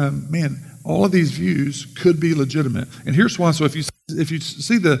going, man, all of these views could be legitimate. And here's why. So if you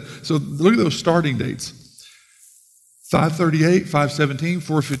see so look at those starting dates. 538, 517,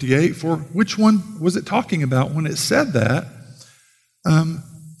 458, which one was it talking about when it said that?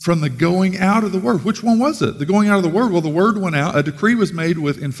 From the going out of the word. Which one was it? The going out of the word. Well, the word went out. A decree was made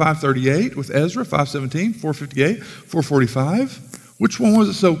in 538 with Ezra, 517, 458, 445. Which one was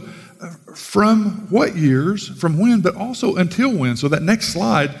it? So from what years, from when, but also until when? So that next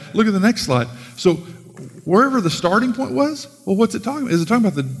slide, look at the next slide. So wherever the starting point was, well, what's it talking about? Is it talking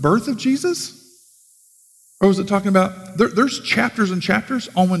about the birth of Jesus? Or was it talking about, there's chapters and chapters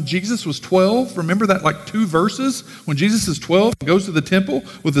on when Jesus was 12. Remember that like 2 verses? When Jesus is 12 and goes to the temple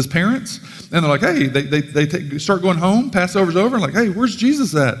with his parents. And they're like, hey, they start going home. Passover's over. And like, hey, where's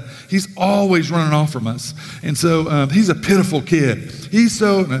Jesus at? He's always running off from us. And so he's a pitiful kid.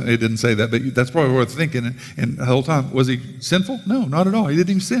 It didn't say that, but that's probably what I'm thinking. And the whole time, was he sinful? No, not at all. He didn't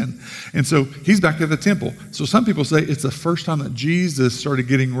even sin. And so he's back at the temple. So some people say it's the first time that Jesus started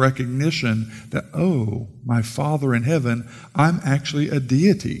getting recognition that, oh, my Father in heaven, I'm actually a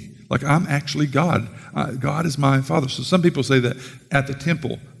deity. Like I'm actually God. God is my Father. So some people say that at the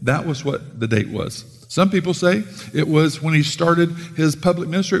temple, that was what the date was. Some people say it was when he started his public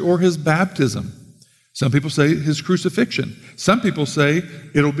ministry or his baptism. Some people say his crucifixion. Some people say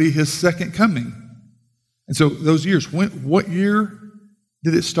it'll be his second coming. And so those years, what year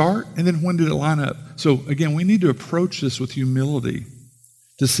did it start? And then when did it line up? So again, we need to approach this with humility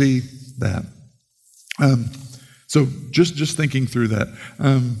to see that. So just thinking through that.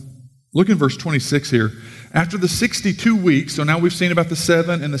 Look in verse 26 here. After the 62 weeks, so now we've seen about the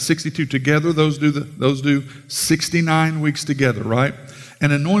 7 and the 62 together. Those do 69 weeks together, right?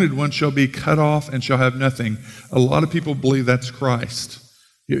 An anointed one shall be cut off and shall have nothing. A lot of people believe that's Christ.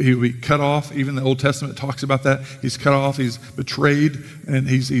 He will be cut off. Even the Old Testament talks about that. He's cut off, he's betrayed, and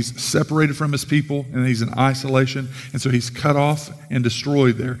he's separated from his people, and he's in isolation. And so he's cut off and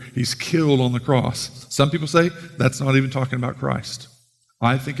destroyed there. He's killed on the cross. Some people say that's not even talking about Christ.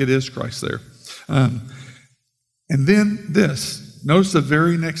 I think it is Christ there. And then this, notice the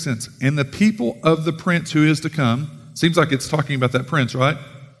very next sentence. And the people of the prince who is to come, seems like it's talking about that prince, right?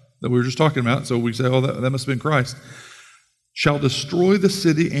 That we were just talking about. So we say, oh, that must have been Christ. Shall destroy the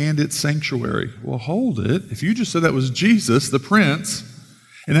city and its sanctuary. Well, hold it. If you just said that was Jesus, the prince,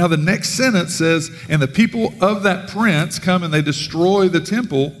 and now the next sentence says, and the people of that prince come and they destroy the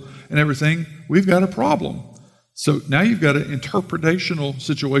temple and everything, we've got a problem. So now you've got an interpretational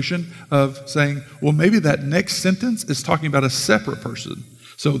situation of saying, well, maybe that next sentence is talking about a separate person.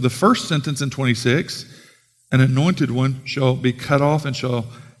 So the first sentence in 26, an anointed one shall be cut off and shall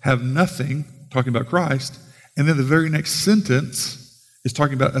have nothing, talking about Christ. And then the very next sentence is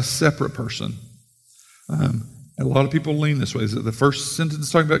talking about a separate person. A lot of people lean this way. Is that the first sentence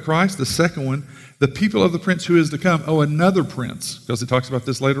is talking about Christ? The second one, the people of the prince who is to come. Oh, another prince, because it talks about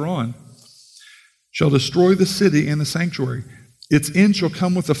this later on. Shall destroy the city and the sanctuary. Its end shall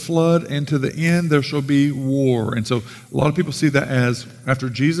come with a flood, and to the end there shall be war. And so a lot of people see that as after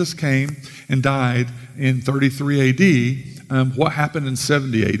Jesus came and died in 33 AD, what happened in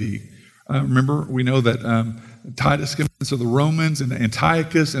 70 AD? Remember, we know that Titus came in, so the Romans and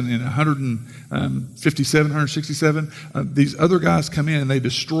Antiochus and in 157, 167, these other guys come in and they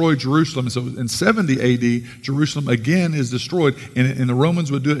destroy Jerusalem. And so in 70 AD, Jerusalem again is destroyed, and the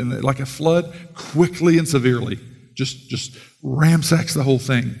Romans would do it in like a flood, quickly and severely, just ramsacks the whole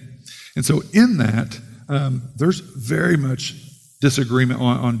thing. And so in that, there's very much disagreement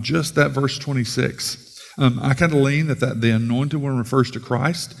on just that verse 26. I kind of lean that the anointed one refers to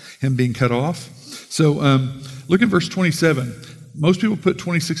Christ, him being cut off. So look at verse 27. Most people put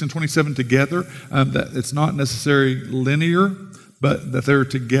 26 and 27 together, that it's not necessarily linear, but that they're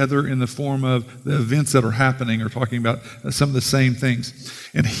together in the form of the events that are happening or talking about some of the same things.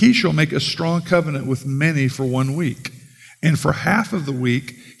 And he shall make a strong covenant with many for 1 week. And for half of the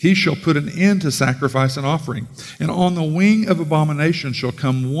week, he shall put an end to sacrifice and offering. And on the wing of abomination shall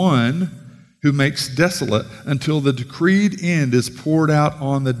come one who makes desolate until the decreed end is poured out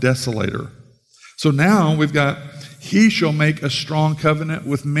on the desolator. So now we've got, he shall make a strong covenant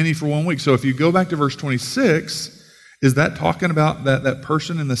with many for 1 week. So if you go back to verse 26, is that talking about that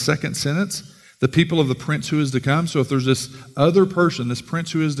person in the second sentence? The people of the prince who is to come? So if there's this other person, this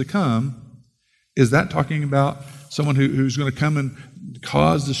prince who is to come, is that talking about someone who's going to come and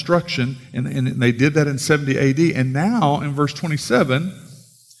cause destruction? And they did that in 70 AD. And now in verse 27,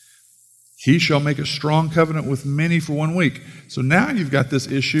 he shall make a strong covenant with many for 1 week. So now you've got this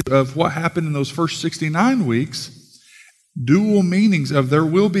issue of what happened in those first 69 weeks, dual meanings of there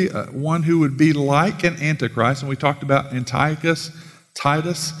will be one who would be like an Antichrist. And we talked about Antiochus,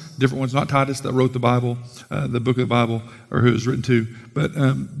 Titus, different ones, not Titus that wrote the Bible, the book of the Bible, or who it was written to,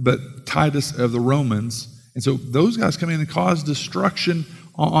 but Titus of the Romans. And so those guys come in and cause destruction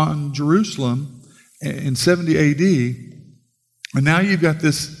on Jerusalem in 70 AD. And now you've got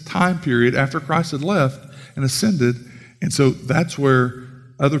this time period after Christ had left and ascended. And so that's where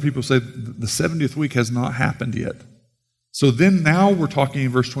other people say the 70th week has not happened yet. So then now we're talking in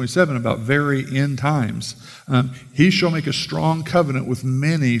verse 27 about very end times. He shall make a strong covenant with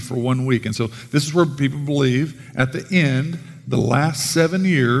many for 1 week. And so this is where people believe at the end, the last 7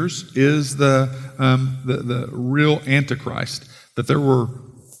 years is the real Antichrist. That there were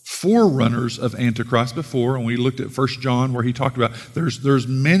forerunners of Antichrist before, and we looked at 1 John where he talked about there's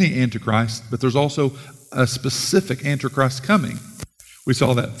many Antichrists, but there's also a specific Antichrist coming. We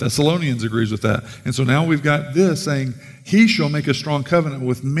saw that. Thessalonians agrees with that. And so now we've got this saying, he shall make a strong covenant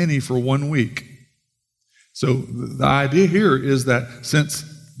with many for 1 week. So the idea here is that since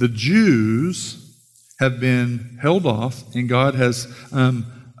the Jews have been held off and God has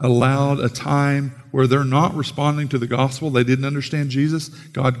allowed a time where they're not responding to the gospel, they didn't understand Jesus,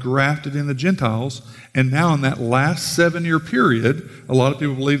 God grafted in the Gentiles, and now in that last 7-year period, a lot of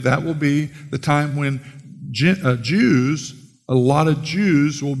people believe that will be the time when a lot of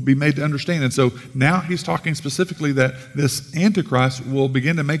Jews will be made to understand. And so now he's talking specifically that this Antichrist will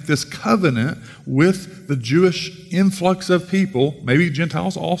begin to make this covenant with the Jewish influx of people, maybe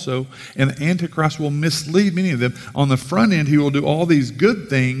Gentiles also, and the Antichrist will mislead many of them. On the front end, he will do all these good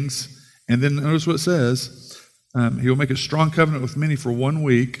things, and then notice what it says. He will make a strong covenant with many for 1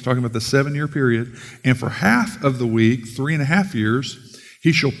 week, talking about the 7-year period, and for half of the week, 3.5 years,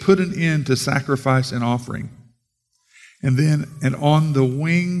 he shall put an end to sacrifice and offering. And on the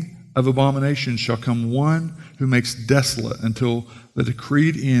wing of abominations shall come one who makes desolate until the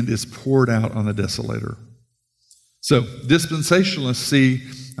decreed end is poured out on the desolator. So dispensationalists see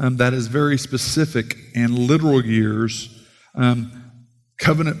that as very specific and literal years.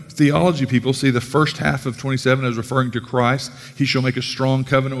 Covenant theology people see the first half of 27 as referring to Christ. He shall make a strong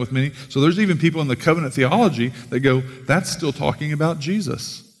covenant with many. So there's even people in the covenant theology that go, that's still talking about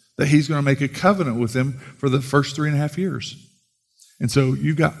Jesus, that he's going to make a covenant with them for the first 3.5 years. And so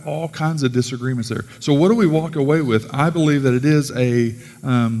you've got all kinds of disagreements there. So what do we walk away with? I believe that it is a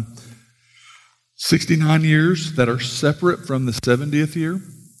 69 years that are separate from the 70th year,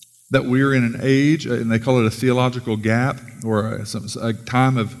 that we're in an age, and they call it a theological gap, or a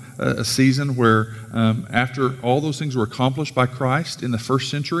time of a season where after all those things were accomplished by Christ in the first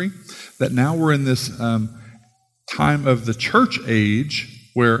century, that now we're in this time of the church age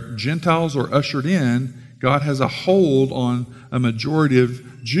where Gentiles are ushered in. God has a hold on a majority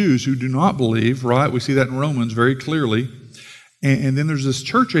of Jews who do not believe, right? We see that in Romans very clearly. And then there's this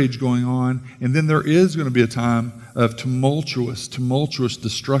church age going on, and then there is going to be a time of tumultuous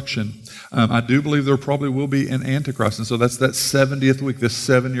destruction. I do believe there probably will be an Antichrist, and so that's that 70th week, this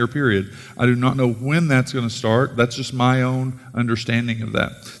 7-year period. I do not know when that's going to start. That's just my own understanding of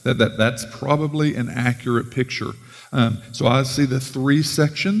that. That's probably an accurate picture. So I see the 3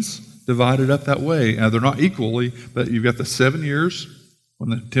 sections divided up that way. They're not equally, but you've got the 7 years when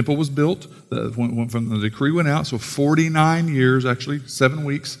the temple was built, when from the decree went out, so 49 years, actually 7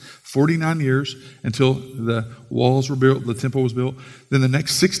 weeks, 49 years until the walls were built, the temple was built. Then the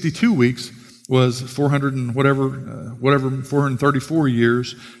next 62 weeks was 434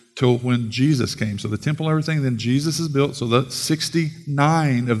 years till when Jesus came. So the temple and everything, then Jesus is built, so the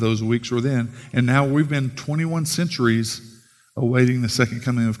 69 of those weeks were then. And now we've been 21 centuries awaiting the second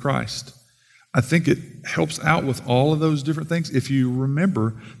coming of Christ. I think it helps out with all of those different things if you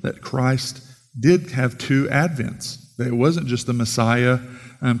remember that Christ did have 2 advents. That it wasn't just the Messiah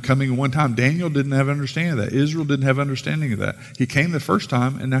coming one time. Daniel didn't have understanding of that. Israel didn't have understanding of that. He came the first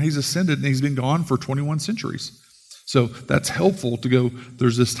time, and now he's ascended, and he's been gone for 21 centuries. So that's helpful to go,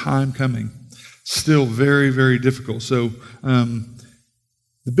 there's this time coming. Still very, very difficult. So the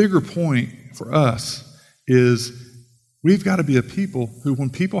bigger point for us is we've got to be a people who, when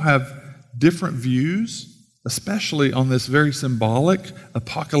people have different views, especially on this very symbolic,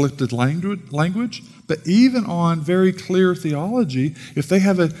 apocalyptic language, but even on very clear theology, if they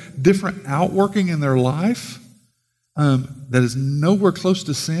have a different outworking in their life that is nowhere close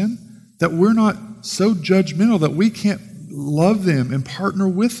to sin, that we're not so judgmental that we can't love them and partner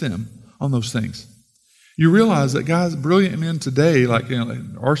with them on those things. You realize that guys, brilliant men today, like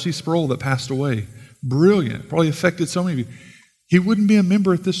R.C. Sproul that passed away, brilliant, probably affected so many of you. He wouldn't be a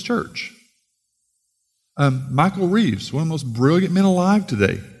member at this church. Michael Reeves, one of the most brilliant men alive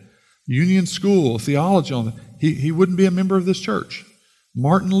today, Union School, theology, he wouldn't be a member of this church.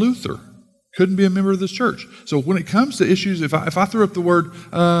 Martin Luther couldn't be a member of this church. So when it comes to issues, if I threw up the word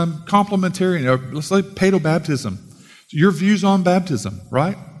complementarian, or let's say paedobaptism, your views on baptism,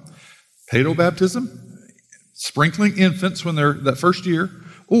 right? Paedobaptism, sprinkling infants when they're that first year,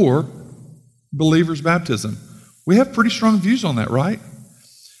 or believers' baptism. We have pretty strong views on that, right?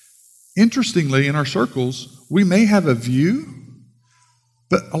 Interestingly, in our circles, we may have a view,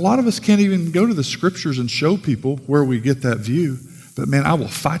 but a lot of us can't even go to the scriptures and show people where we get that view. But man, I will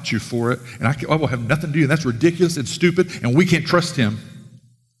fight you for it, and I will have nothing to do, and that's ridiculous and stupid, and we can't trust him.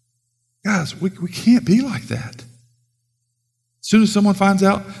 Guys, we can't be like that. As soon as someone finds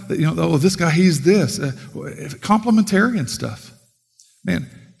out that, this guy, he's this, complementarian stuff. Man,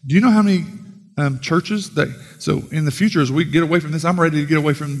 do you know how many churches so in the future, as we get away from this, I'm ready to get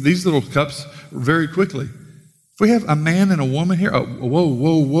away from these little cups very quickly. If we have a man and a woman here,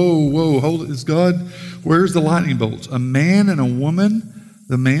 whoa, hold it, is God, where's the lightning bolts? A man and a woman,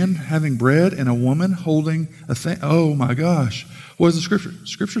 the man having bread and a woman holding a thing. Oh my gosh. What is the scripture?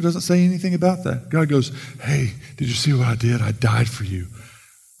 Scripture doesn't say anything about that. God goes, hey, did you see what I did? I died for you.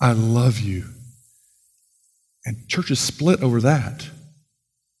 I love you. And churches split over that.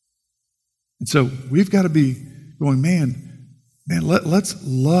 And so we've got to be going, man, let's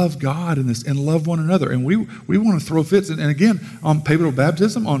love God in this and love one another. And we want to throw fits. And again, on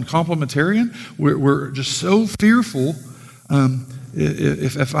paedobaptism, on complementarian, we're just so fearful.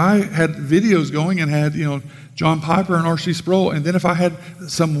 If I had videos going and had, John Piper and R.C. Sproul, and then if I had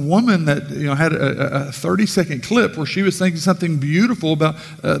some woman that, had a 30-second clip where she was saying something beautiful about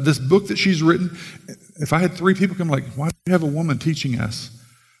this book that she's written, if I had 3 people come like, why do you have a woman teaching us?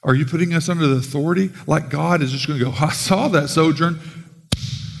 Are you putting us under the authority? Like God is just going to go, I saw that sojourn.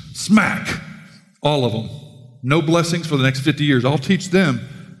 Smack. All of them. No blessings for the next 50 years. I'll teach them.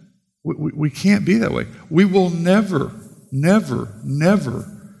 We can't be that way. We will never, never, never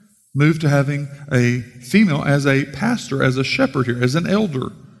move to having a female as a pastor, as a shepherd here, as an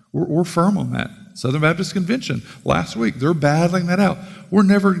elder. We're firm on that. Southern Baptist Convention last week, they're battling that out. We're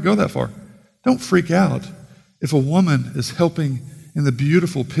never going to go that far. Don't freak out if a woman is helping in the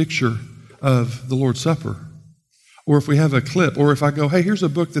beautiful picture of the Lord's Supper. Or if we have a clip, or if I go, hey, here's a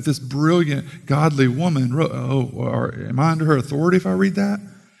book that this brilliant, godly woman wrote. Am I under her authority if I read that?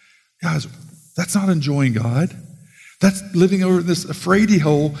 Guys, that's not enjoying God. That's living over this afraidy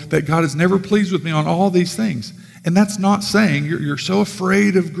hole that God is never pleased with me on all these things. And that's not saying you're so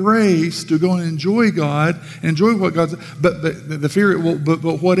afraid of grace to go and enjoy God, and enjoy what God's, but the fear, but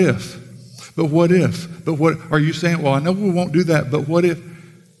what if? But what if? But what are you saying? Well, I know we won't do that, but what if?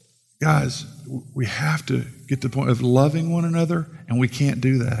 Guys, we have to get to the point of loving one another, and we can't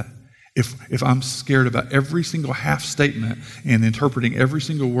do that. If I'm scared about every single half statement and interpreting every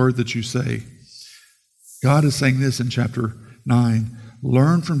single word that you say, God is saying this in chapter 9,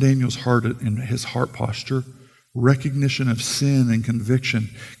 learn from Daniel's heart and his heart posture, recognition of sin and conviction,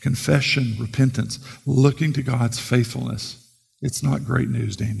 confession, repentance, looking to God's faithfulness. It's not great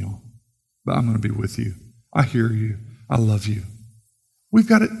news, Daniel, but I'm going to be with you. I hear you. I love you. We've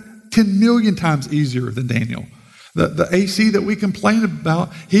got it 10 million times easier than Daniel. The AC that we complain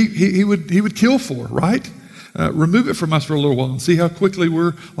about, he would kill for, right? Remove it from us for a little while and see how quickly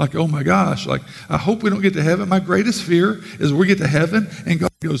we're like, oh my gosh, like I hope we don't get to heaven. My greatest fear is we get to heaven and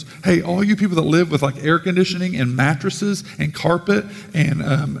God goes, hey, all you people that live with like air conditioning and mattresses and carpet and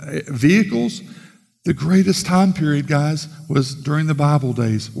vehicles, the greatest time period, guys, was during the Bible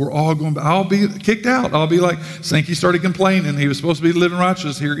days. We're all going, I'll be kicked out. I'll be like, Sankey started complaining. He was supposed to be living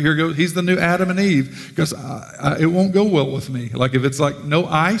righteous. Here goes. He's the new Adam and Eve because it won't go well with me. Like if it's like no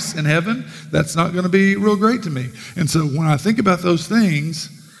ice in heaven, that's not going to be real great to me. And so when I think about those things,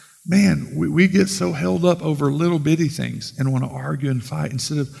 man, we get so held up over little bitty things and want to argue and fight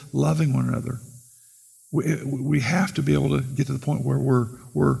instead of loving one another. We have to be able to get to the point where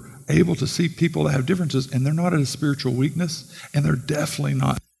we're able to see people that have differences, and they're not at a spiritual weakness, and they're definitely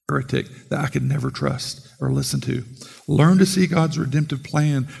not a heretic that I could never trust or listen to. Learn to see God's redemptive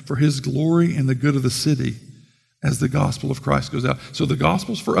plan for his glory and the good of the city as the gospel of Christ goes out. So the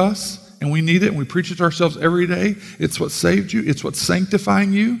gospel's for us, and we need it, and we preach it to ourselves every day. It's what saved you. It's what's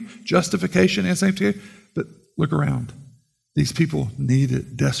sanctifying you, justification and sanctification. But look around. These people need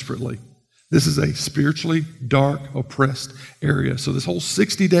it desperately. This is a spiritually dark, oppressed area. So this whole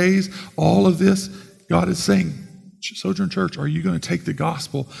 60 days, all of this, God is saying, Sojourn Church, are you going to take the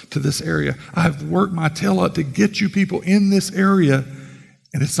gospel to this area? I've worked my tail out to get you people in this area,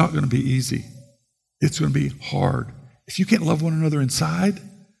 and it's not going to be easy. It's going to be hard. If you can't love one another inside,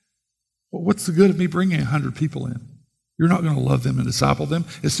 well, what's the good of me bringing 100 people in? You're not going to love them and disciple them.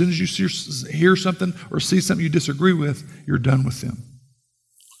 As soon as you hear something or see something you disagree with, you're done with them.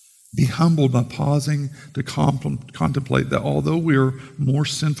 Be humbled by pausing to contemplate that although we are more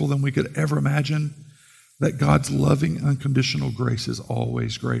sinful than we could ever imagine, that God's loving, unconditional grace is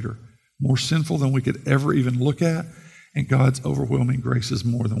always greater. More sinful than we could ever even look at, and God's overwhelming grace is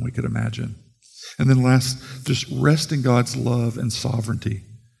more than we could imagine. And then last, just rest in God's love and sovereignty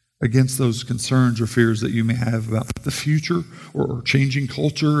against those concerns or fears that you may have about the future or changing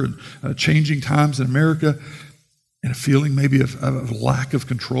culture and changing times in America, and a feeling maybe of lack of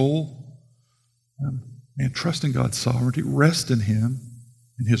control. Man, trust in God's sovereignty. Rest in him,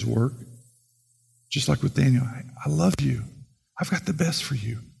 in his work. Just like with Daniel, I love you. I've got the best for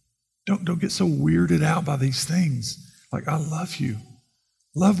you. Don't get so weirded out by these things. Like, I love you.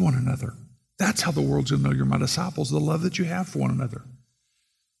 Love one another. That's how the world's going to know you're my disciples, the love that you have for one another.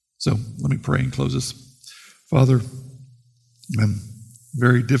 So let me pray and close this. Father,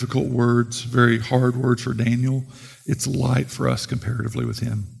 very difficult words, very hard words for Daniel. It's light for us comparatively with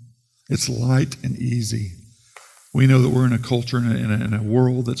him. It's light and easy. We know that we're in a culture and in a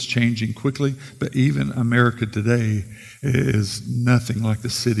world that's changing quickly, but even America today is nothing like the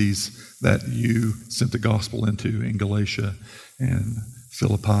cities that you sent the gospel into in Galatia and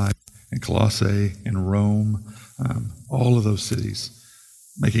Philippi and Colossae and Rome, all of those cities.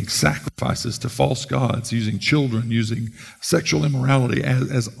 Making sacrifices to false gods, using children, using sexual immorality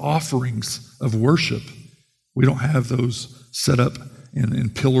as offerings of worship. We don't have those set up in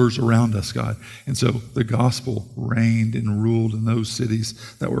pillars around us, God. And so the gospel reigned and ruled in those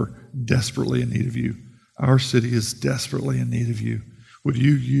cities that were desperately in need of you. Our city is desperately in need of you. Would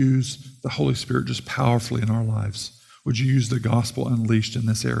you use the Holy Spirit just powerfully in our lives? Would you use the gospel unleashed in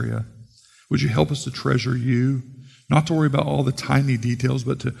this area? Would you help us to treasure you? Not to worry about all the tiny details,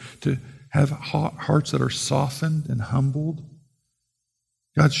 but to have hearts that are softened and humbled.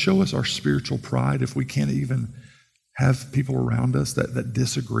 God, show us our spiritual pride if we can't even have people around us that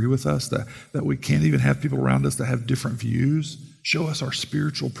disagree with us, that we can't even have people around us that have different views. Show us our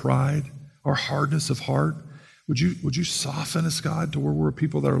spiritual pride, our hardness of heart. Would you soften us, God, to where we're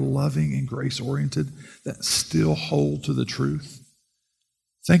people that are loving and grace-oriented, that still hold to the truth?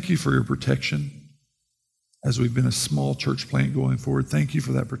 Thank you for your protection as we've been a small church plant going forward. Thank you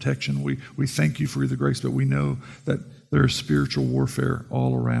for that protection. We thank you for the grace, but we know that there is spiritual warfare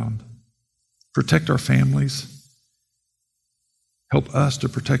all around. Protect our families. Help us to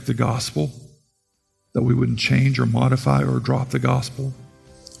protect the gospel, that we wouldn't change or modify or drop the gospel.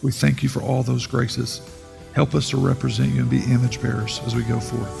 We thank you for all those graces. Help us to represent you and be image bearers as we go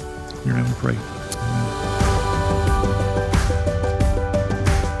forth. In your name we pray. Amen.